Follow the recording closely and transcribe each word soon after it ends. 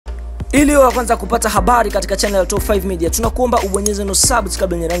Ili wa kwanza kupata habari katika channel ya Top 5 Media, tunakuomba ubonyeze no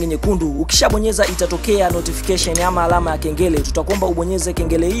subscribe yenye rangi nyekundu. Ukishabonyeza itatokea notification ama alama ya kengele. Tutakuomba ubonyeze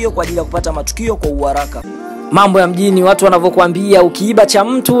kengele hiyo kwa ajili ya kupata matukio kwa uharaka. Mambo ya mjini, watu wanavyokuambia ukiiba cha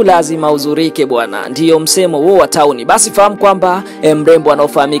mtu lazima uzurike bwana. Ndio msemo huo wa town. Basi fahamu kwamba mrembo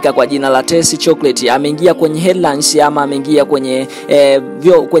anaofahamika kwa jina la Tessy Chocolate ameingia kwenye headlines ama ameingia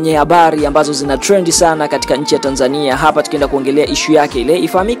kwenye habari ambazo zina trend sana katika nchi ya Tanzania. Hapa tukienda kuongelea issue yake ile.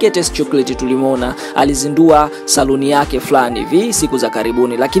 Ifahamike Tessy Chocolate tulimuona alizindua saluni yake fulani hivi siku za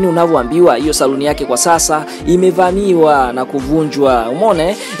karibuni, lakini unavyoambiwa hiyo saluni yake kwa sasa imevamiwa na kuvunjwa.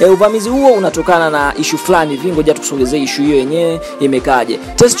 Umeona uvamizi huo unatokana na issue fulani. Ngoja tukusogezee issue hiyo yenyewe imekaje.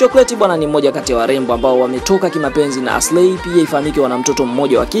 Tessy Chocolate bwana ni mmoja kati ya warembo ambao wametoka kimapenzi na Aslay, pia ifahamike wana mtoto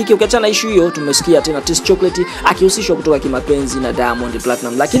mmoja wa kike. Ukiachana issue hiyo, tumesikia tena Tessy Chocolate akihusishwa kutoka kimapenzi na Diamond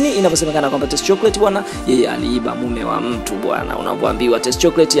Platinum, lakini inavyosemekana kwamba Tessy Chocolate bwana yeye aliiba mume wa mtu bwana. Unavyoambiwa Tessy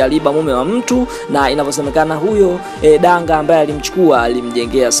Chocolate aliiba mume wa mtu, na inavyosemekana huyo danga ambaye alimchukua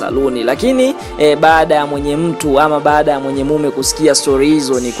alimjengea saluni, lakini baada ya mwenye mtu ama baada ya mwenye mume kusikia story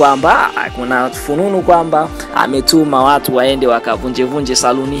hizo ni kwamba kuna fununu kwamba ametuma watu waende wakavunje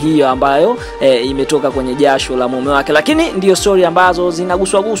saluni hiyo ambayo imetoka kwenye jasho la mume wake. Lakini ndio story ambazo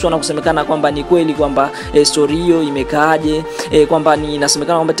zinaguswa na kusemekana kwamba ni kweli kwamba story hiyo imekaaje, kwamba ni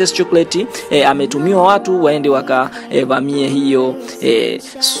inasemekana kwamba Tessy Chocolate ametumiwa watu waende wakavamie hiyo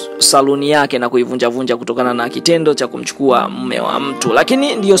saluni yake na kuivunja kutokana na kitendo cha kumchukua mume wa mtu.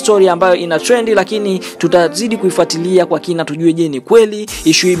 Lakini ndio story ambayo ina trend, lakini tutazidi kuifuatilia kwa kina tujue je ni kweli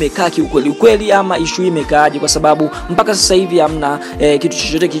issue imekaa kiukweli ama issue imekaaje, kwa sababu mpaka sasa hivi hamna kitu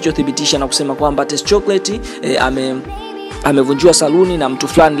chochote kilichothibitisha na kusema kwamba Tessy Chocolate amevunjiwa saluni na mtu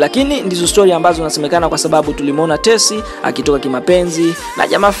fulani. Lakini ndizo story ambazo zinasemekana kwa sababu tulimuona Tessy akitoka kimapenzi na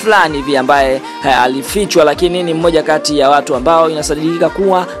jamaa fulani hivi ambaye alifichwa, lakini ni mmoja kati ya watu ambao inasadikika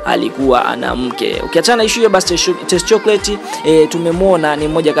kuwa alikuwa ana mke. Ukiachana issue hiyo, basi Tessy Chocolate tumemwona ni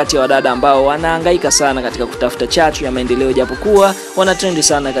mmoja kati ya wadada ambao wanahangaika sana katika kutafuta chachu ya maendeleo, japokuwa wana trend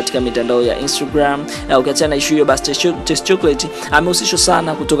sana katika mitandao ya Instagram. Ukiachana issue hiyo, basi Tessy Chocolate amehusishwa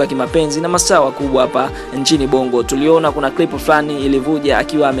sana kutoka kimapenzi na mastaa wakubwa hapa nchini Bongo. Tuliona kuna clip fulani ilivuja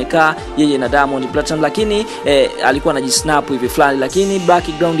akiwa amekaa yeye na Diamond Platinum, lakini alikuwa anajisnap hivi fulani, lakini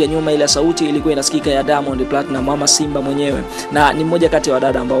background ya nyuma ile sauti ilikuwa inasikika ya Diamond Platinum mama Simba mwenyewe, na ni mmoja kati ya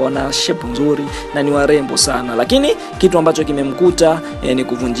wadada ambao wana shape nzuri na ni warembo sana. Lakini kitu ambacho kimemkuta ni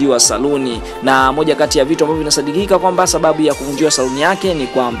kuvunjiwa saluni, na moja kati ya vitu ambavyo vinasadikika kwamba sababu ya kuvunjiwa saluni yake ni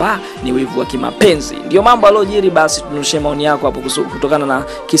kwamba ni wivu wa kimapenzi. Ndio mambo alojiri. Basi tunushie maoni yako hapo kutokana na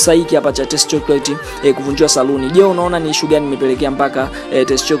kisa hiki hapa cha Tessy Chocolate kuvunjiwa saluni. Je, unaona ni issue gani imepelekea mpaka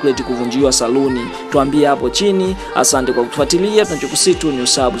Tessy Chocolate kuvunjiwa saluni? Tuambie hapo chini. Asante kwa kutufuatilia. Tunachokusitu ni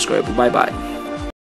subscribe. Bye bye.